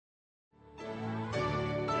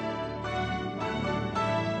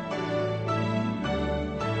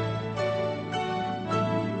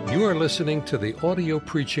You are listening to the audio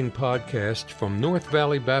preaching podcast from North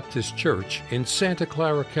Valley Baptist Church in Santa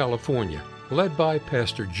Clara, California, led by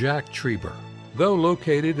Pastor Jack Trieber. Though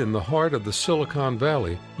located in the heart of the Silicon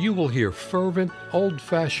Valley, you will hear fervent,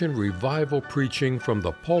 old-fashioned revival preaching from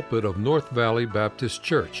the pulpit of North Valley Baptist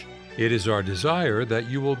Church. It is our desire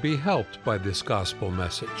that you will be helped by this gospel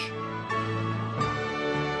message.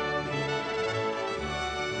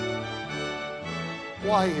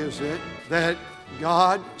 Why is it that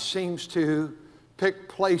God seems to pick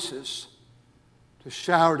places to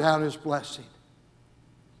shower down His blessing?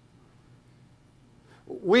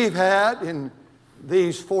 We've had, in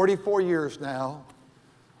these 44 years now,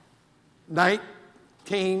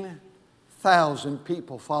 19,000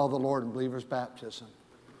 people follow the Lord in believers' baptism,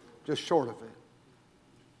 just short of it.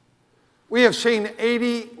 We have seen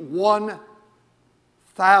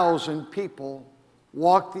 81,000 people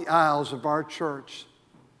walk the aisles of our church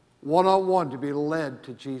one-on-one to be led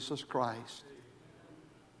to Jesus Christ.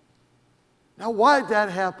 Now, why did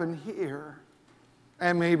that happen here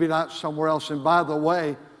and maybe not somewhere else? And by the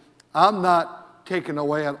way, I'm not taken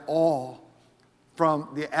away at all from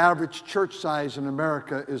the average church size in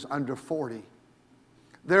America is under 40.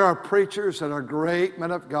 There are preachers that are great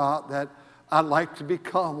men of God that I'd like to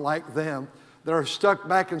become like them, that are stuck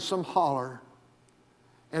back in some holler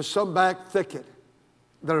and some back thicket,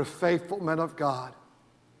 that are faithful men of God.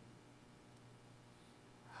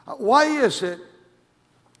 Why is it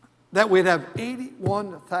that we'd have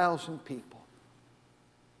 81,000 people?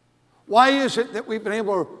 Why is it that we've been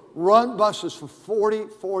able to run buses for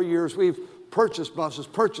 44 years? We've purchased buses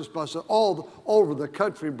all over the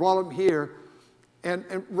country, brought them here, and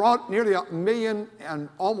brought nearly 1 million and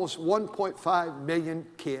almost 1.5 million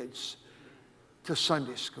kids to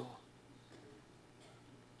Sunday school.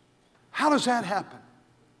 How does that happen?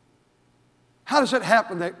 How does it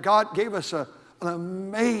happen that God gave us an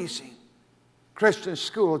amazing Christian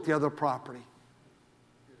school at the other property?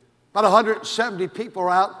 About 170 people are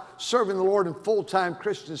out serving the Lord in full-time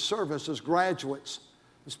Christian service as graduates,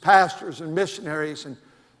 as pastors and missionaries and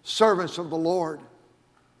servants of the Lord.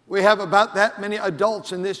 We have about that many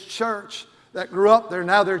adults in this church that grew up there.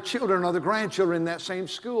 Now their children or their grandchildren in that same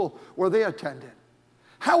school where they attended.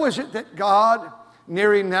 How is it that God,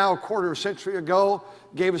 nearing now a quarter century ago,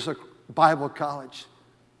 gave us a Bible college?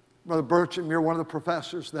 Brother Bertram, you're one of the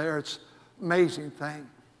professors there. It's an amazing thing.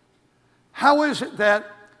 How is it that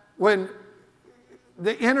when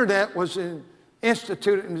the internet was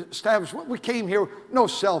instituted and established, when we came here, no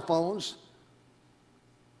cell phones,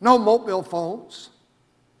 no mobile phones,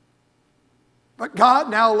 but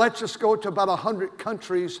God now lets us go to about 100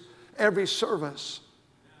 countries every service?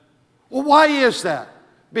 Well, why is that?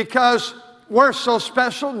 Because we're so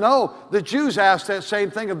special? No, the Jews asked that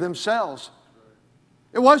same thing of themselves.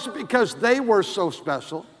 It wasn't because they were so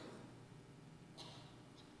special.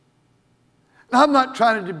 Now, I'm not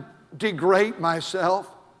trying to degrade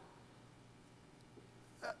myself.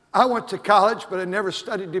 I went to college, but I never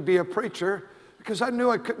studied to be a preacher because I knew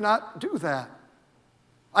I could not do that.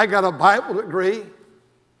 I got a Bible degree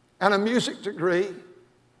and a music degree,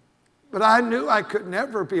 but I knew I could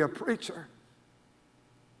never be a preacher.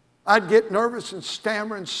 I'd get nervous and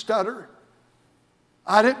stammer and stutter.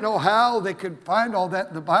 I didn't know how they could find all that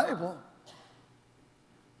in the Bible.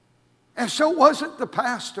 And so wasn't the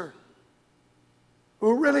pastor,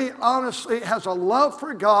 who really honestly has a love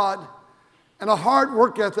for God and a hard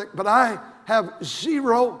work ethic, but I have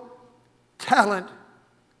zero talent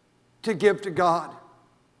to give to God.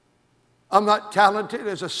 I'm not talented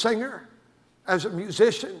as a singer, as a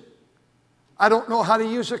musician. I don't know how to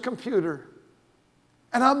use a computer.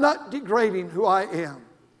 And I'm not degrading who I am.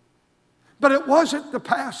 But it wasn't the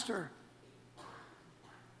pastor.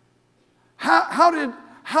 How did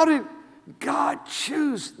God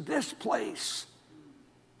choose this place?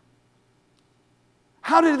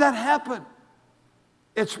 How did that happen?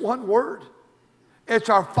 It's one word. It's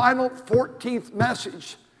our final 14th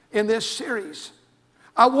message in this series.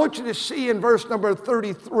 I want you to see in verse number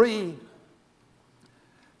 33,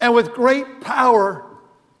 and with great power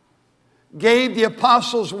gave the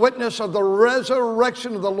apostles witness of the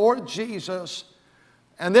resurrection of the Lord Jesus.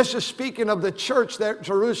 And this is speaking of the church there at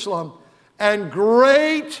Jerusalem. And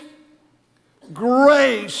great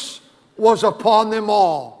grace was upon them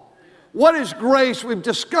all. What is grace? We've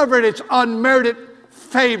discovered it's unmerited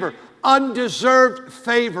favor, undeserved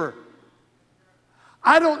favor.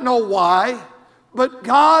 I don't know why, but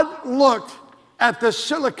God looked at the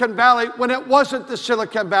Silicon Valley when it wasn't the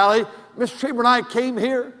Silicon Valley. Miss Trieber and I came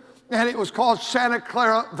here, and it was called Santa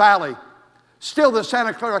Clara Valley. Still the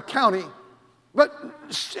Santa Clara County. But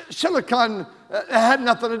Silicon had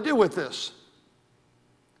nothing to do with this.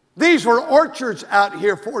 These were orchards out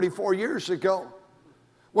here 44 years ago.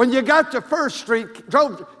 When you got to First Street,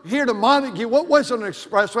 drove here to Montague, what was an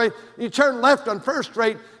expressway? You turned left on First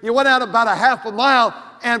Street, you went out about a half a mile,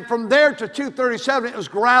 and from there to 237, it was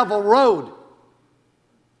gravel road.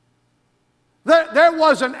 There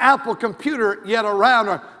wasn't Apple computer yet around,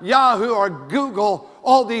 or Yahoo or Google,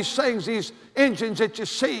 all these things, these engines that you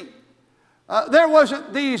see. There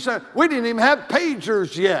wasn't these, we didn't even have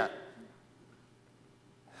pagers yet.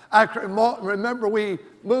 I remember we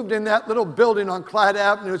moved in that little building on Clyde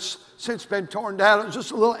Avenue. It's since been torn down. It was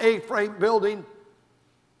just a little A-frame building.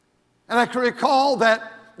 And I can recall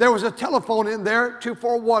that there was a telephone in there,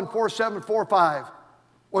 241-4745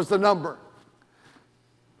 was the number.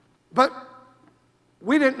 But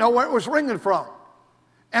we didn't know where it was ringing from.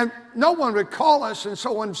 And no one would call us, and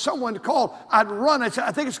so when someone called, I'd run. I'd say,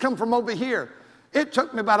 I think it's come from over here. It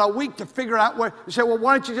took me about a week to figure out where. You say, well,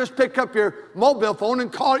 why don't you just pick up your mobile phone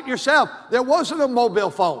and call it yourself? There wasn't a mobile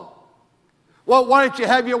phone. Well, why don't you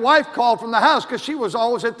have your wife call from the house? Because she was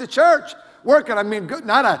always at the church working. I mean, good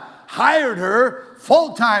night. I hired her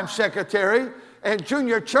full-time secretary and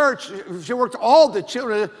junior church. She worked all the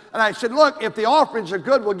children. And I said, look, if the offerings are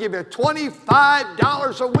good, we'll give you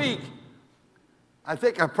 $25 a week. I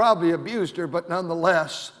think I probably abused her, but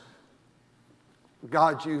nonetheless,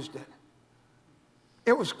 God used it.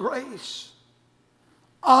 It was grace.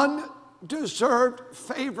 Undeserved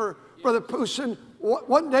favor. Brother Poosin,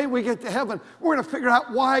 one day we get to heaven, we're going to figure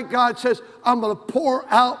out why God says, I'm going to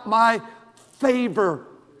pour out my favor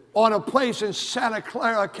on a place in Santa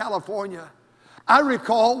Clara, California. I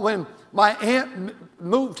recall when my aunt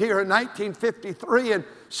moved here in 1953 in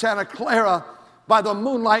Santa Clara by the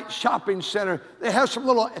Moonlight Shopping Center. They have some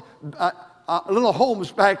little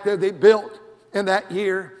homes back there they built in that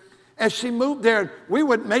year. As she moved there, we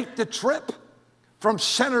would make the trip from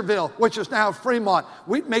Centerville, which is now Fremont.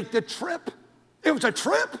 We'd make the trip. It was a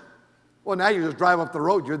trip. Well, now you just drive up the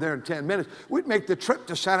road. You're there in 10 minutes. We'd make the trip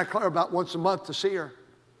to Santa Clara about once a month to see her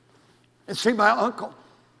and see my uncle.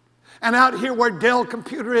 And out here where Dell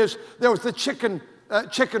Computer is, there was the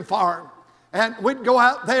chicken farm. And we'd go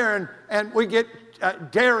out there and we get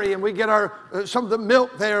dairy, and we get some of the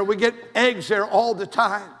milk there. We get eggs there all the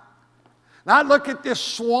time. And I look at this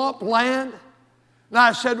swamp land, and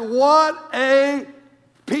I said, what a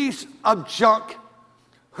piece of junk.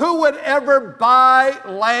 Who would ever buy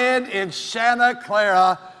land in Santa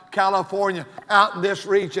Clara, California, out in this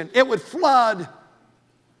region? It would flood.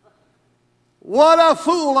 What a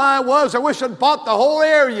fool I was. I wish I'd bought the whole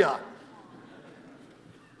area.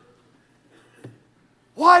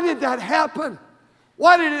 Why did that happen?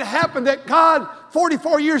 Why did it happen that God,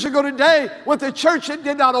 44 years ago today, with a church that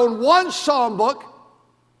did not own one psalm book,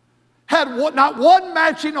 had not one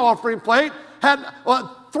matching offering plate, had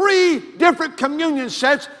 3 different communion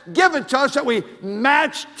sets given to us that we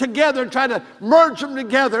matched together and tried to merge them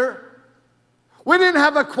together. We didn't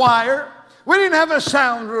have a choir. We didn't have a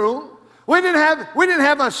sound room. We didn't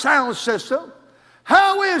have a sound system.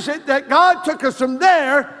 How is it that God took us from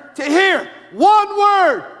there to here? One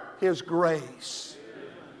word, His grace.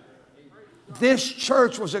 This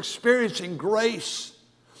church was experiencing grace.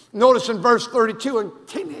 Notice in verse 32, and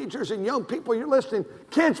teenagers and young people, you're listening,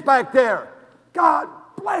 kids back there, God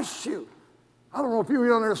bless you. I don't know if you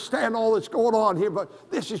really understand all that's going on here,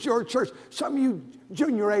 but this is your church. Some of you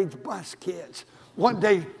junior age bus kids, one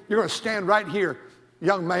day you're going to stand right here,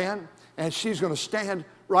 young man, and she's going to stand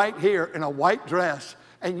right here in a white dress,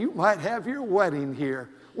 and you might have your wedding here.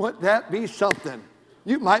 Wouldn't that be something?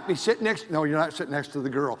 You might be sitting next, no, you're not sitting next to the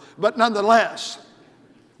girl, but nonetheless,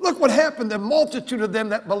 look what happened, the multitude of them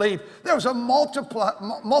that believed. There was a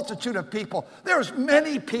multitude of people. There was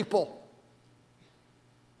many people.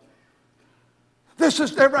 This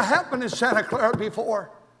has never happened in Santa Clara before.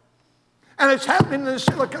 And it's happening in the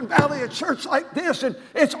Silicon Valley, a church like this, and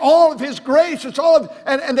it's all of His grace. It's all of,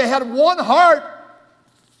 and they had one heart.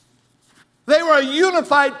 They were a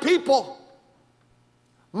unified people.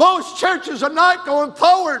 Most churches are not going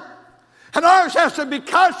forward. And ours has to be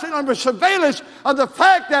constant under surveillance of the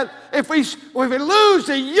fact that if we lose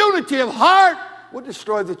the unity of heart, we'll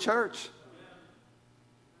destroy the church.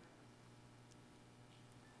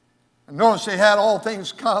 And notice they had all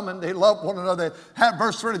things common. They loved one another. They had,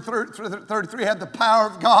 verse 33 had the power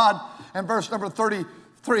of God. And verse number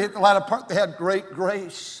 33 at the latter part, they had great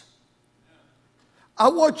grace. I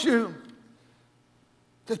want you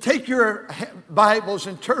to take your Bibles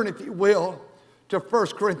and turn, if you will, to 1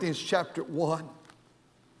 Corinthians chapter 1.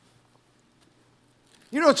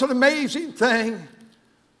 You know, it's an amazing thing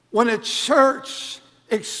when a church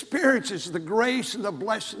experiences the grace and the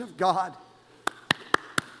blessing of God.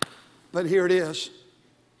 But here it is.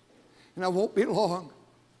 and I won't be long.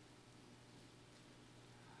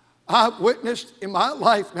 I've witnessed in my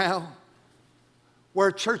life now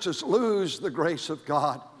where churches lose the grace of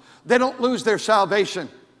God. They don't lose their salvation.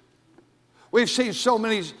 We've seen so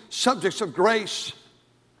many subjects of grace.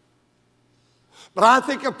 But I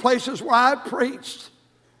think of places where I've preached.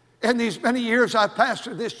 In these many years I've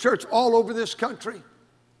pastored this church all over this country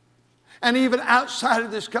and even outside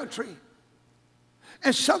of this country.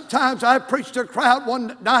 And sometimes I preached to a crowd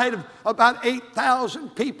one night of about 8,000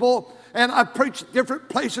 people, and I preached different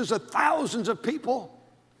places of thousands of people.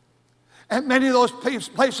 And many of those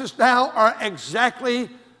places now are exactly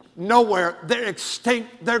nowhere. They're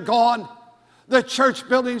extinct. They're gone. The church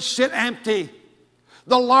buildings sit empty.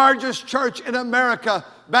 The largest church in America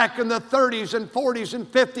back in the 30s and 40s and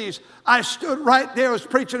 50s, I stood right there, I was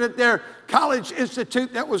preaching at their college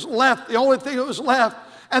institute that was left, the only thing that was left.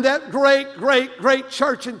 And that great, great, great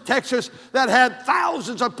church in Texas that had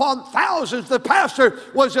thousands upon thousands. The pastor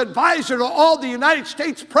was advisor to all the United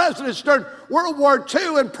States presidents during World War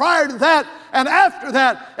II and prior to that and after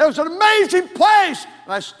that. It was an amazing place.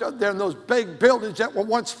 And I stood there, and those big buildings that were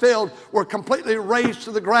once filled were completely razed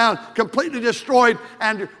to the ground, completely destroyed,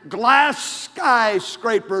 and glass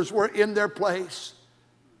skyscrapers were in their place.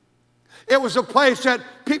 It was a place that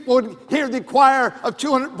people would hear the choir of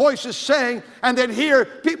 200 voices sing, and then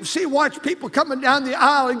watch people coming down the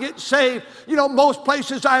aisle and get saved. You know, most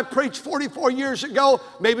places I preached 44 years ago,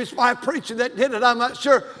 maybe it's my preaching that did it, I'm not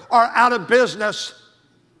sure, are out of business.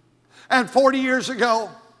 And 40 years ago,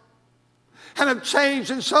 and have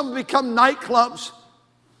changed, and some have become nightclubs.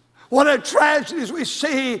 What a tragedy we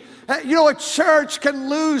see. You know, a church can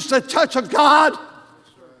lose the touch of God.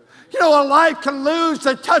 You know, a life can lose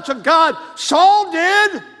the touch of God. Saul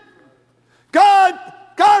did.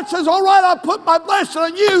 God says, all right, I'll put my blessing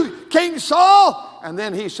on you, King Saul. And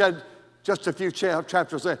then he said, just a few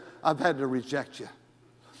chapters later, I've had to reject you.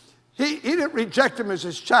 He didn't reject him as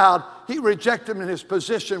his child. He rejected him in his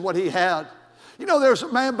position, what he had. You know, there's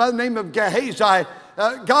a man by the name of Gehazi.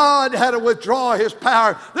 God had to withdraw his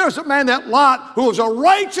power. There's a man, that Lot, who was a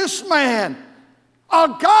righteous man, a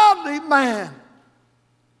godly man.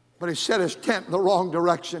 But he set his tent in the wrong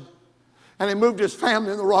direction. And he moved his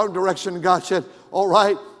family in the wrong direction. And God said, all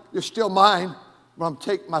right, you're still mine, but I'm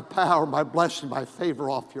taking my power, my blessing, my favor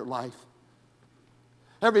off your life.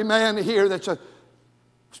 Every man here that's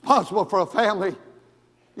responsible for a family,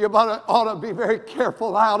 you ought to be very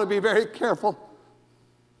careful. I ought to be very careful.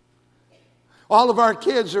 All of our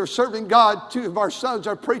kids are serving God. 2 of our sons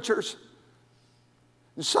are preachers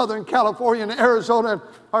in Southern California and Arizona.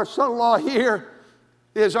 Our son-in-law here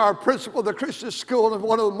is our principal of the Christian school and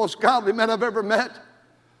one of the most godly men I've ever met.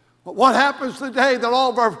 But what happens today that all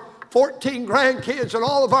of our 14 grandkids and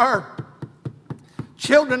all of our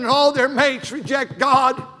children and all their mates reject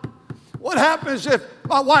God? What happens if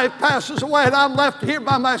my wife passes away and I'm left here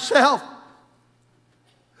by myself?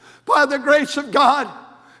 By the grace of God,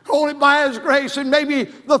 only by His grace, and maybe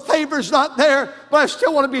the favor's not there, but I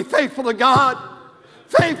still want to be faithful to God,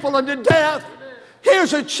 faithful unto death.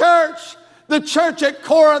 Here's a church. The church at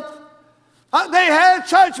Corinth, they had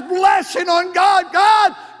such blessing on God.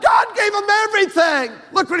 God gave them everything.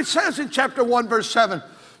 Look what it says in chapter 1, verse 7.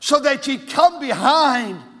 So that you come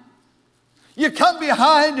behind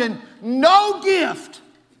in no gift,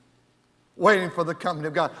 waiting for the coming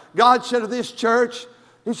of God. God said to this church,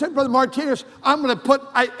 He said, Brother Martinez, I'm going to put,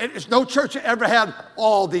 it's no church that ever had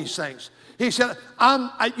all these things. He said,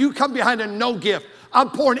 you come behind in no gift. I'm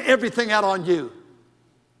pouring everything out on you.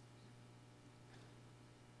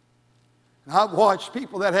 I've watched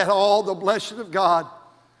people that had all the blessing of God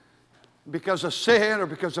because of sin or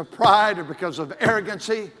because of pride or because of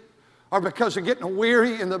arrogancy or because of getting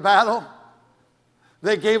weary in the battle.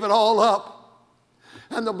 They gave it all up.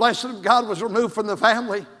 And the blessing of God was removed from the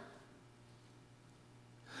family.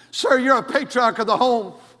 Sir, you're a patriarch of the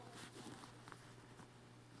home.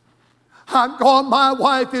 I'm gone. My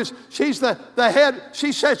wife she's the head.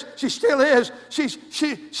 She says, she still is. She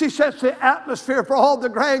sets the atmosphere for all the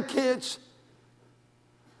grandkids.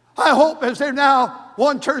 I hope as they're now,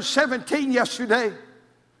 one turned 17 yesterday.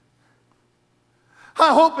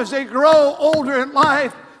 I hope as they grow older in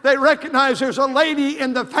life, they recognize there's a lady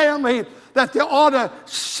in the family that they ought to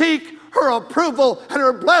seek her approval and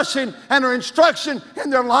her blessing and her instruction in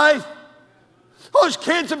their life. Those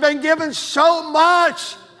kids have been given so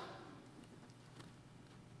much.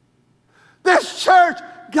 This church,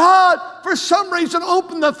 God, for some reason,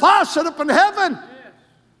 opened the faucet up in heaven.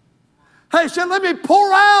 He said, let me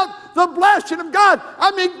pour out the blessing of God.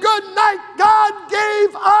 I mean, good night. God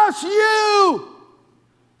gave us you.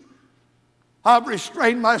 I've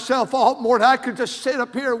restrained myself all morning. I could just sit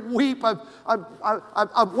up here and weep.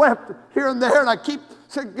 I've wept here and there, and I keep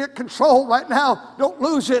saying, get control right now. Don't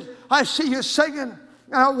lose it. I see you singing, and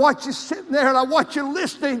I watch you sitting there, and I watch you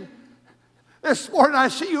listening. This morning I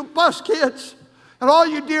see you bus kids and all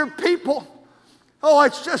you dear people. Oh,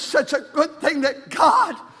 it's just such a good thing that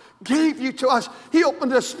God gave you to us. He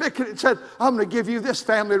opened a spigot and said, I'm going to give you this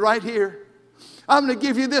family right here. I'm going to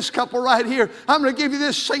give you this couple right here. I'm going to give you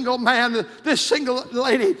this single man, this single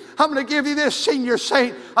lady. I'm going to give you this senior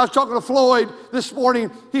saint. I was talking to Floyd this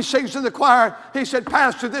morning. He sings in the choir. He said,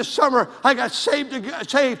 Pastor, this summer I got saved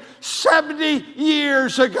 70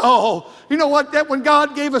 years ago. You know what? That when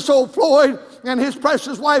God gave us old Floyd and his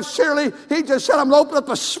precious wife Shirley, he just said, I'm going to open up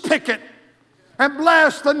a spigot and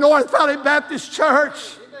bless the North Valley Baptist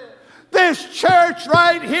Church. This church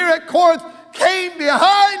right here at Corinth came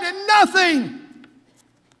behind in nothing.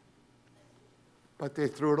 But they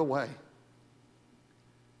threw it away.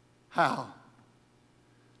 How?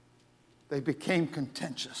 They became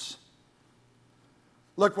contentious.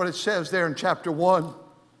 Look what it says there in chapter 1.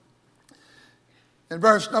 In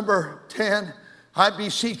verse number 10, I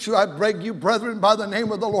beseech you, I beg you, brethren, by the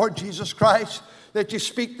name of the Lord Jesus Christ, that you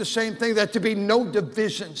speak the same thing, that there be no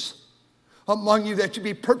divisions among you, that you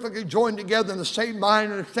be perfectly joined together in the same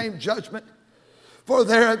mind and the same judgment. For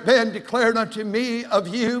there hath been declared unto me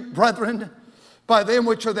of you, brethren, by them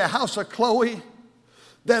which are the house of Chloe,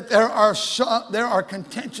 that there are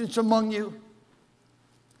contentions among you.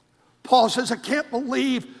 Paul says, I can't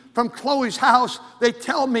believe from Chloe's house they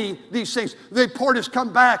tell me these things. The report has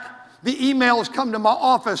come back. The email has come to my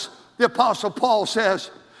office, the Apostle Paul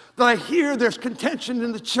says, that I hear there's contention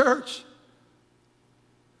in the church.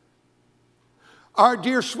 Our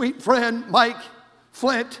dear sweet friend Mike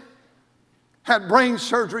Flint had brain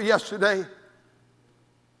surgery yesterday.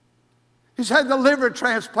 He's had the liver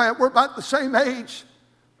transplant. We're about the same age.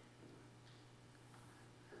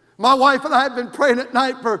 My wife and I have been praying at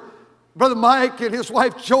night for Brother Mike and his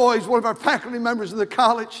wife Joy. He's one of our faculty members in the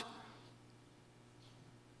college.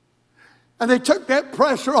 And they took that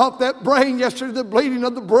pressure off that brain yesterday, the bleeding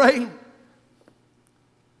of the brain.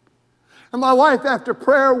 And my wife, after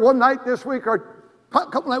prayer one night this week, or a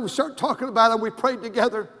couple nights, we started talking about it, and we prayed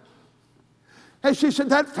together. And she said,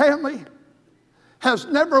 that family has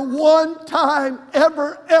never one time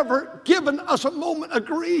ever given us a moment of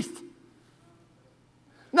grief.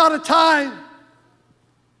 Not a time.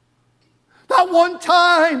 Not one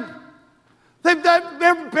time. They've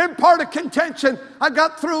never been part of contention.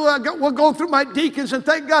 We're going through my deacons, and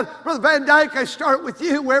thank God, Brother Van Dyke, I start with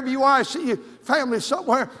you, wherever you are, I see you, family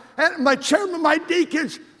somewhere. And my chairman, my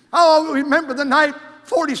deacons, I remember the night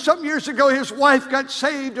 40-something years ago, his wife got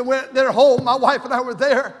saved and went their home. My wife and I were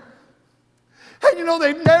there. And you know,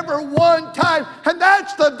 they've never one time, and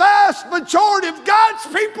that's the vast majority of God's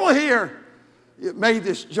people here. It made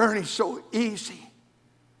this journey so easy.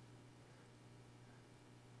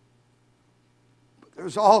 But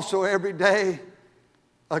there's also every day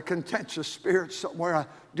a contentious spirit somewhere. A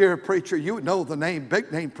dear preacher, you know the name,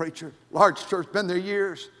 big name preacher, large church, been there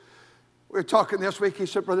years. We were talking this week, he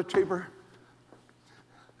said, Brother Trieber,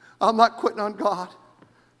 I'm not quitting on God.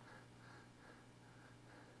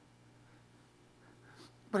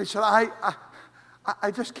 But he said,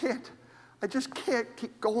 I just can't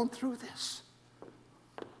keep going through this.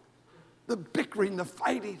 The bickering, the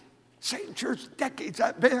fighting, same church, decades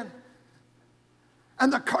I've been.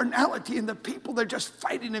 And the carnality and the people, they're just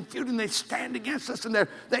fighting and feuding. They stand against us and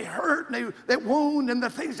they hurt and they wound, and the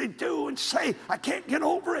things they do and say, I can't get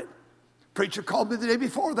over it. Preacher called me the day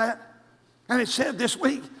before that, and he said this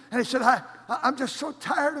week, and he said, I'm just so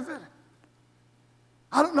tired of it.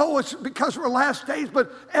 I don't know, it's because we're last days,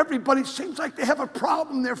 but everybody seems like they have a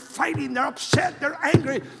problem. They're fighting, they're upset, they're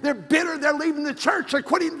angry, they're bitter, they're leaving the church, they're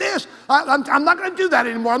quitting this. I'm not going to do that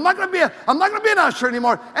anymore. I'm not going to be an usher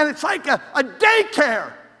anymore. And it's like a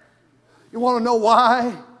daycare. You want to know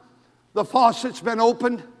why the faucet's been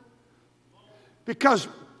opened? Because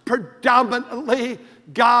predominantly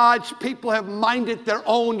God's people have minded their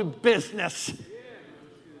own business.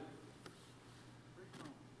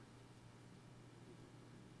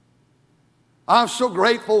 I'm so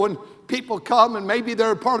grateful when people come and maybe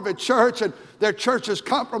they're a part of a church and their church is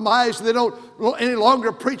compromised and they don't any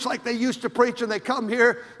longer preach like they used to preach, and they come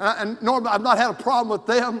here, and normally I've not had a problem with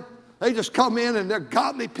them. They just come in and they're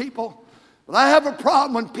godly people. But I have a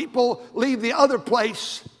problem when people leave the other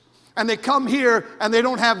place and they come here and they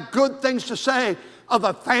don't have good things to say of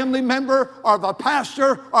a family member or of a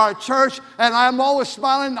pastor or a church, and I'm always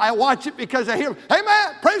smiling. I watch it because I hear, hey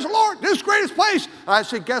man, praise the Lord, this is the greatest place. And I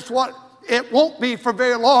say, guess what? it won't be for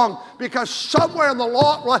very long, because somewhere in the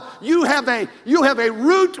law you have a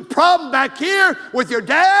root problem back here with your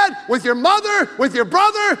dad, with your mother, with your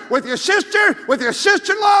brother, with your sister, with your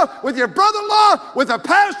sister-in-law, with your brother-in-law, with a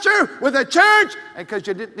pastor, with a church, and because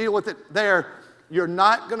you didn't deal with it there, you're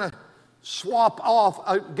not going to swap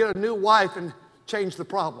off, get a new wife and change the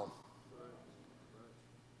problem.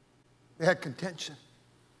 They had contention.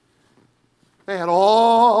 They had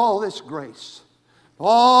all this grace,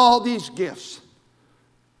 all these gifts,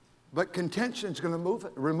 but contention is going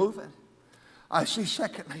to remove it. I see,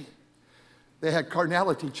 secondly, they had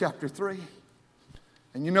carnality, chapter 3.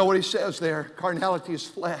 And you know what he says there? Carnality is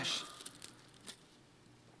flesh.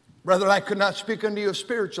 Brother, I could not speak unto you of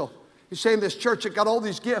spiritual. He's saying this church that got all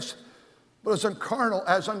these gifts, but as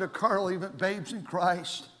under carnal, even babes in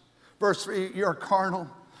Christ. Verse 3, you're carnal.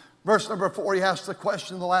 Verse number 4, he asks the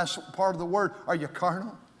question in the last part of the word, are you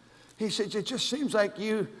carnal? He says, it just seems like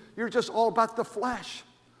you're just all about the flesh.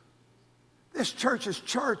 This church is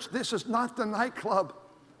church. This is not the nightclub.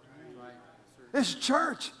 This is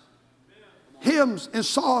church. Hymns and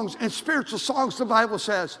songs and spiritual songs, the Bible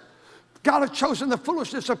says. God has chosen the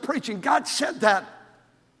foolishness of preaching. God said that.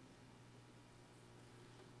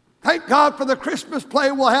 Thank God for the Christmas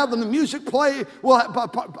play we'll have and the music play,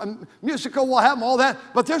 musical, we'll have all that.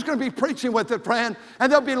 But there's going to be preaching with it, friend.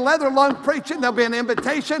 And there'll be leather lung preaching. There'll be an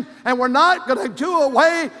invitation. And we're not going to do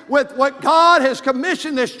away with what God has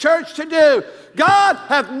commissioned this church to do. God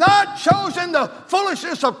hath not chosen the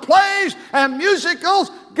foolishness of plays and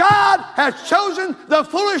musicals. God has chosen the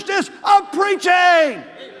foolishness of preaching.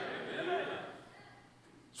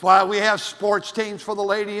 That's why we have sports teams for the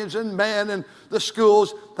ladies and men and the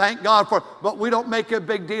schools. Thank God for it. But we don't make a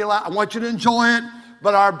big deal out. I want you to enjoy it.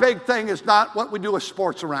 But our big thing is not what we do with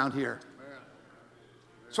sports around here.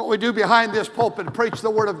 It's what we do behind this pulpit and preach the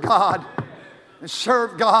Word of God and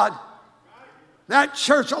serve God. That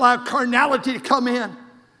church will have carnality to come in.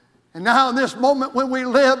 And now in this moment when we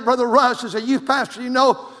live, Brother Russ, as a youth pastor, you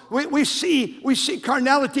know, we see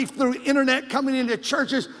carnality through internet coming into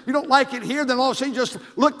churches. You don't like it here, then all of a sudden you just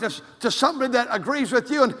look to somebody that agrees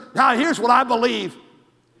with you. And now here's what I believe.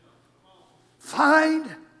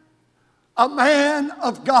 Find a man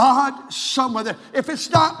of God somewhere there. If it's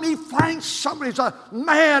not me, find somebody who's a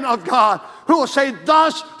man of God who will say,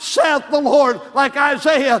 thus saith the Lord, like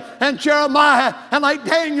Isaiah and Jeremiah, and like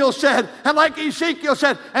Daniel said, and like Ezekiel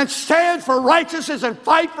said, and stand for righteousness and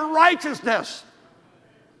fight for righteousness.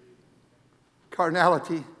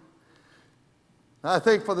 Carnality. I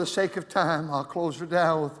think for the sake of time, I'll close it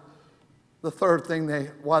down with the third thing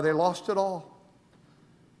why they lost it all.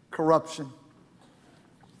 Corruption.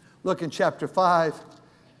 Look in chapter 5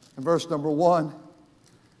 and verse number 1.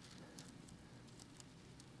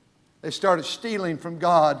 They started stealing from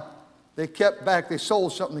God. They kept back, they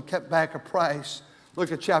sold something, they kept back a price.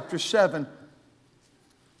 Look at chapter 7.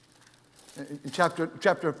 In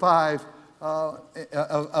chapter 5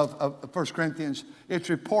 of 1 Corinthians, it's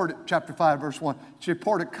reported, chapter 5, verse 1, it's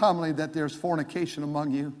reported commonly that there's fornication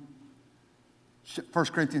among you. 1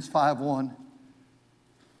 Corinthians 5:1.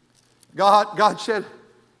 God said,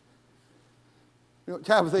 you know,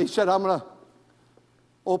 Tabitha, he said, I'm going to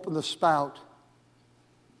open the spout.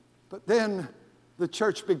 But then the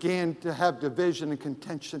church began to have division and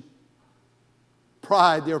contention.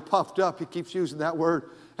 Pride, they were puffed up. He keeps using that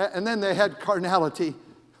word. And then they had carnality.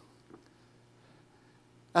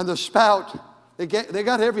 And the spout, they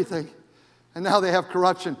got everything. And now they have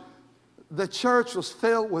corruption. The church was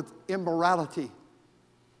filled with immorality,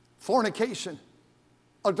 fornication,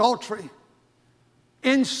 adultery.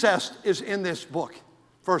 Incest is in this book,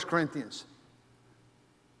 1 Corinthians.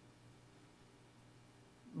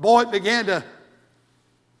 Boy began to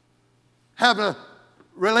have a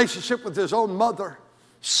relationship with his own mother.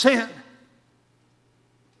 Sin.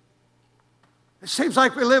 It seems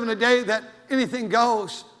like we live in a day that anything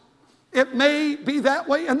goes. It may be that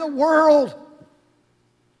way in the world.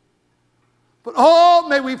 But oh,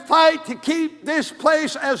 may we fight to keep this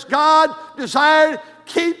place as God desired.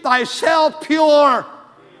 Keep thyself pure.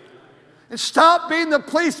 And stop being the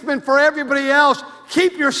policeman for everybody else.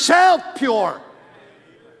 Keep yourself pure.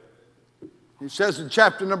 He says in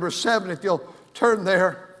chapter number 7, if you'll turn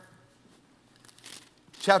there.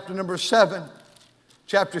 Chapter number 7.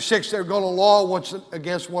 Chapter 6, they're going to law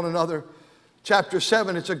against one another. Chapter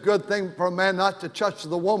 7, it's a good thing for a man not to touch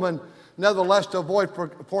the woman, nevertheless to avoid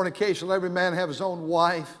fornication. Let every man have his own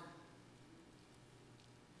wife.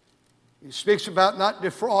 He speaks about not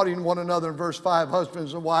defrauding one another in verse 5.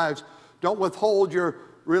 Husbands and wives, don't withhold your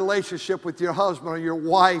relationship with your husband or your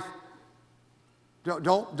wife.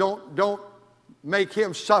 Don't make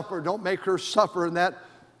him suffer. Don't make her suffer in that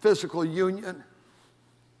physical union.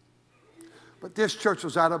 But this church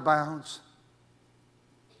was out of bounds.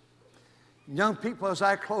 Young people, as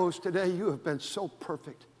I close today, you have been so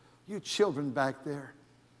perfect. You children back there.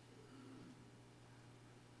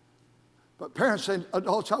 But parents and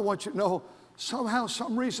adults, I want you to know, somehow,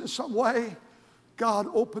 some reason, some way, God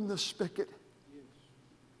opened the spigot.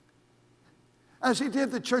 As he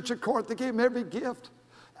did the church at Corinth, they gave him every gift.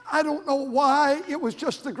 I don't know why. It was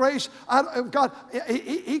just the grace. God,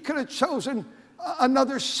 he could have chosen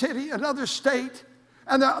another city, another state.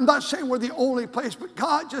 And I'm not saying we're the only place, but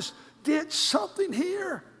God just did something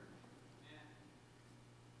here.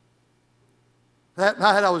 That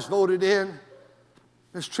night I was voted in.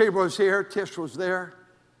 Miss Trieber was here. Tish was there.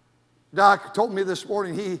 Doc told me this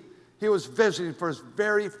morning he was visiting for his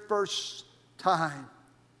very first time.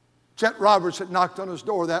 Chet Roberts had knocked on his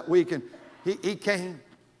door that week, and he came.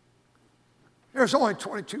 There's only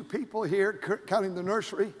 22 people here, counting the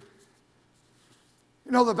nursery.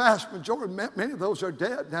 You know, the vast majority, many of those are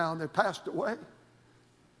dead now, and they passed away.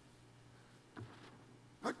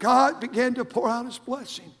 But God began to pour out his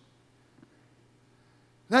blessing.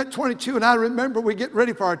 That 22, and I remember we get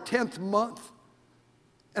ready for our 10th month.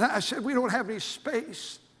 And I said, we don't have any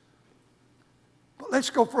space. But let's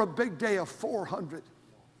go for a big day of 400.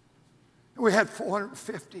 And we had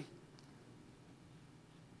 450.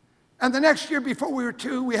 And the next year before we were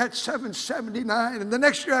 2, we had 779. And the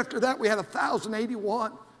next year after that, we had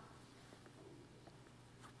 1,081.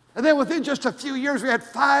 And then within just a few years, we had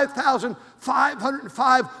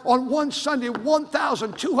 5,505. On one Sunday,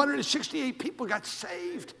 1,268 people got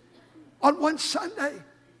saved. On one Sunday.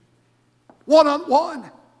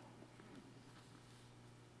 One-on-one.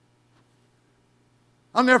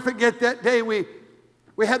 I'll never forget that day we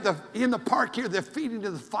had in the park here, the feeding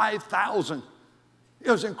to the 5,000.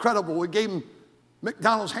 It was incredible. We gave them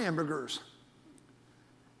McDonald's hamburgers.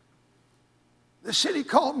 The city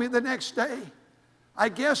called me the next day. I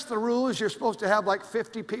guess the rule is you're supposed to have like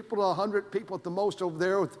 50 people to 100 people at the most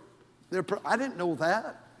over there. I didn't know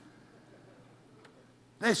that.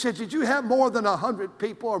 They said, did you have more than 100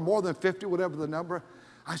 people or more than 50, whatever the number?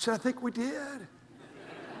 I said, I think we did.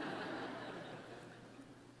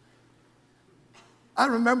 I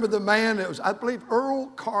remember the man, it was, I believe, Earl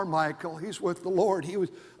Carmichael. He's with the Lord. He was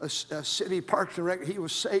a city parks director. He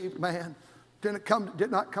was saved man. Did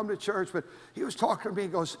not come to church, but he was talking to me. He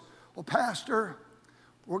goes, well, Pastor,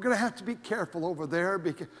 we're going to have to be careful over there.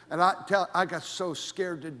 And I got so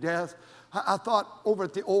scared to death. I thought over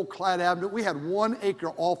at the old Clyde Avenue, we had 1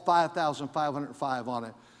 acre, all 5,505 on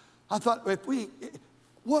it. I thought,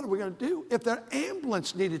 what are we going to do? If their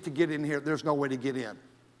ambulance needed to get in here, there's no way to get in.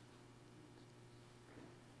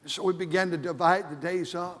 So we began to divide the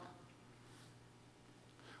days up.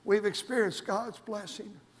 We've experienced God's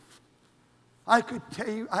blessing. I could tell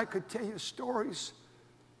you stories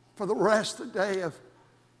for the rest of the day of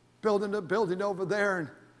building a building over there, and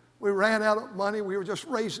we ran out of money. We were just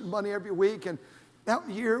raising money every week, and that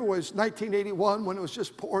year was 1981 when it was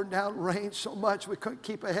just pouring down rain so much we couldn't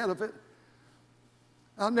keep ahead of it.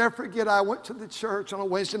 I'll never forget, I went to the church on a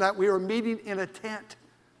Wednesday night. We were meeting in a tent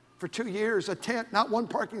for 2 years, a tent, not one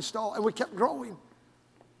parking stall, and we kept growing.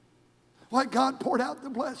 Like God poured out the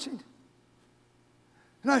blessing.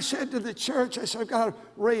 And I said to the church, I said, I've got to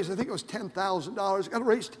raise, I think it was $10,000. I've got to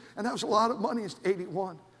raise, and that was a lot of money in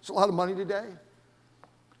 81. It's a lot of money today.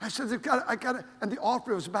 I said, and the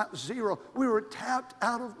offering was about zero. We were tapped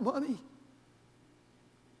out of money.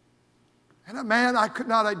 And a man I could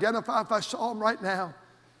not identify if I saw him right now.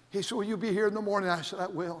 He said, will you be here in the morning? I said, I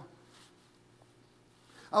will.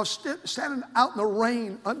 I was standing out in the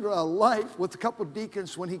rain under a light with a couple of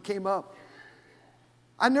deacons when he came up.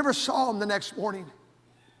 I never saw him the next morning.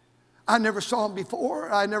 I never saw him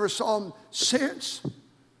before. I never saw him since.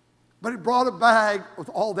 But he brought a bag with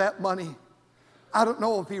all that money. I don't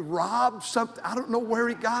know if he robbed something. I don't know where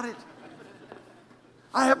he got it.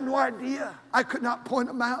 I have no idea. I could not point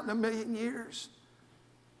him out in a million years.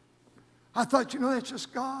 I thought, that's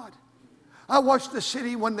just God. I watched the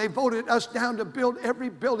city when they voted us down to build every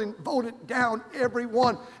building, voted down every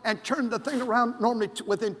one, and turned the thing around normally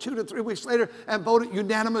within 2 to 3 weeks later and voted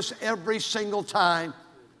unanimous every single time.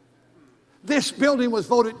 This building was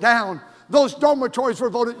voted down. Those dormitories were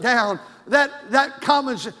voted down. That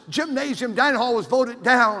commons gymnasium dining hall was voted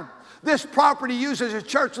down. This property used as a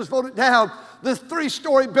church was voted down. The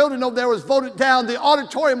 3-story building over there was voted down. The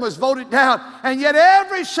auditorium was voted down. And yet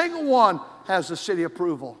every single one has the city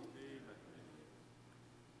approval.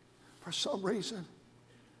 For some reason.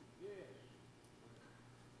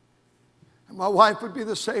 And my wife would be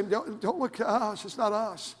the same. Don't look at us. It's not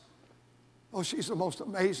us. Oh, she's the most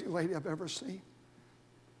amazing lady I've ever seen.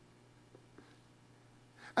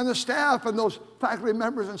 And the staff and those faculty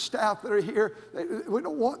members and staff that are here, they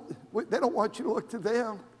don't want you to look to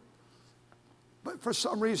them. But for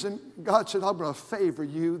some reason, God said, I'm going to favor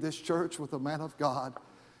you, this church, with a man of God.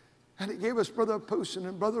 And He gave us Brother Poosin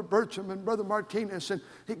and Brother Bertram and Brother Martinez, and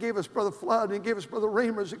He gave us Brother Flood, and He gave us Brother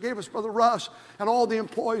Reimers, He gave us Brother Russ, and all the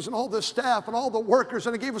employees and all the staff and all the workers,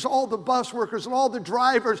 and He gave us all the bus workers and all the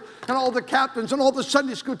drivers and all the captains and all the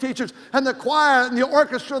Sunday school teachers and the choir and the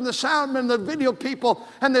orchestra and the soundmen and the video people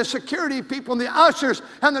and the security people and the ushers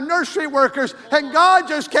and the nursery workers. And God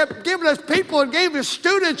just kept giving us people and gave us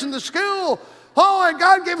students in the school. Oh, and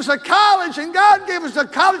God gave us a college, and God gave us a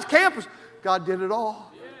college campus. God did it all.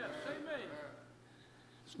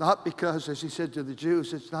 It's not because, as He said to the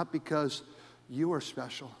Jews, it's not because you are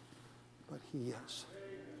special, but He is.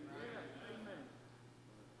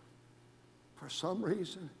 For some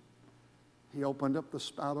reason, He opened up the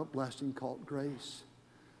spout of blessing called grace.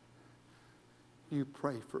 You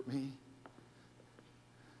pray for me.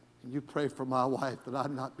 And you pray for my wife that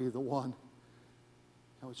I'd not be the one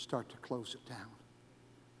that would start to close it down.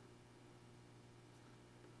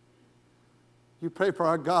 You pray for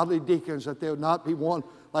our godly deacons that they would not be one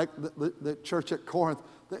like the church at Corinth.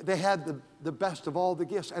 They had the best of all the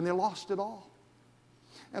gifts, and they lost it all.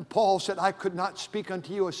 And Paul said, I could not speak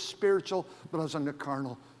unto you as spiritual, but as unto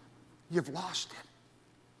carnal. You've lost it.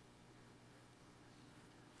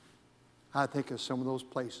 I think of some of those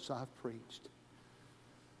places I've preached.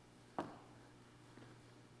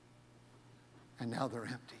 And now they're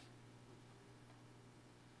empty.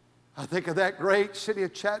 I think of that great city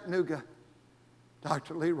of Chattanooga,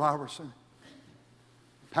 Dr. Lee Robertson,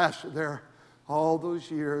 pastor there all those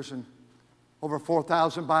years, and over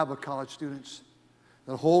 4,000 Bible college students,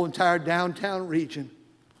 the whole entire downtown region.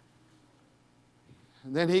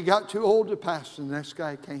 And then he got too old to pastor, and the next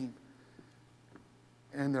guy came.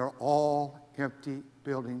 And they're all empty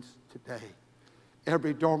buildings today.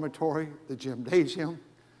 Every dormitory, the gymnasium,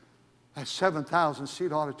 that 7,000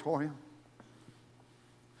 seat auditorium,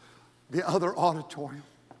 the other auditorium,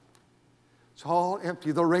 it's all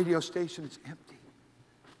empty. The radio station is empty.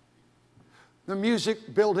 The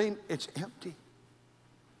music building, it's empty.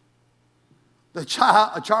 The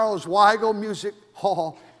Charles Weigel Music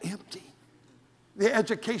Hall, empty. The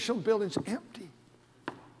educational building's empty.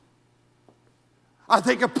 I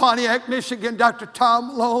think of Pontiac, Michigan, Dr. Tom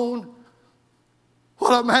Malone.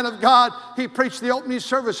 What a man of God. He preached the opening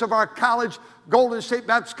service of our college, Golden State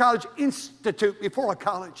Baptist College Institute, before a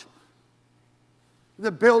college.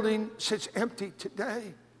 The building sits empty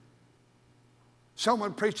today.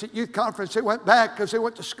 Someone preached at youth conference. They went back because they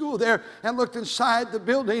went to school there and looked inside the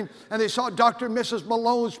building, and they saw Dr. and Mrs.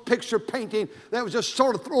 Malone's picture painting that was just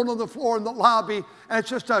sort of thrown on the floor in the lobby, and it's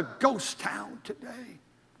just a ghost town today.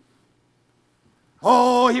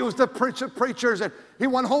 Oh, he was the Prince of Preachers, and he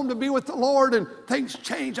went home to be with the Lord, and things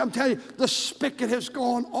changed. I'm telling you, the spigot has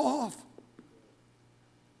gone off.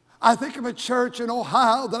 I think of a church in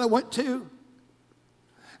Ohio that I went to,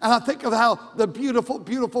 and I think of how the beautiful,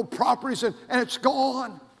 beautiful properties, and it's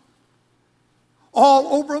gone.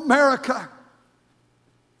 All over America.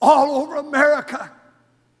 All over America.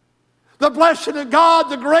 The blessing of God,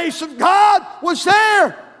 the grace of God was there.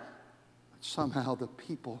 But somehow the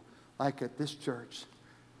people, like at this church,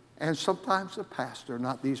 and sometimes the pastor,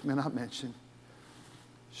 not these men I mentioned,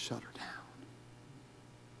 shut her down.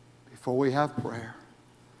 Before we have prayer,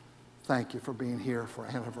 thank you for being here for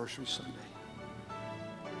Anniversary Sunday.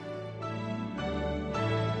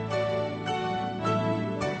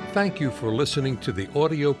 Thank you for listening to the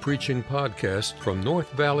audio preaching podcast from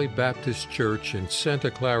North Valley Baptist Church in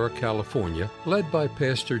Santa Clara, California, led by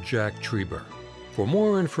Pastor Jack Trieber. For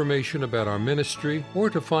more information about our ministry or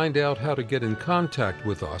to find out how to get in contact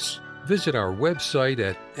with us, visit our website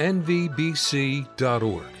at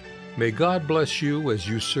nvbc.org. May God bless you as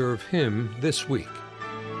you serve Him this week.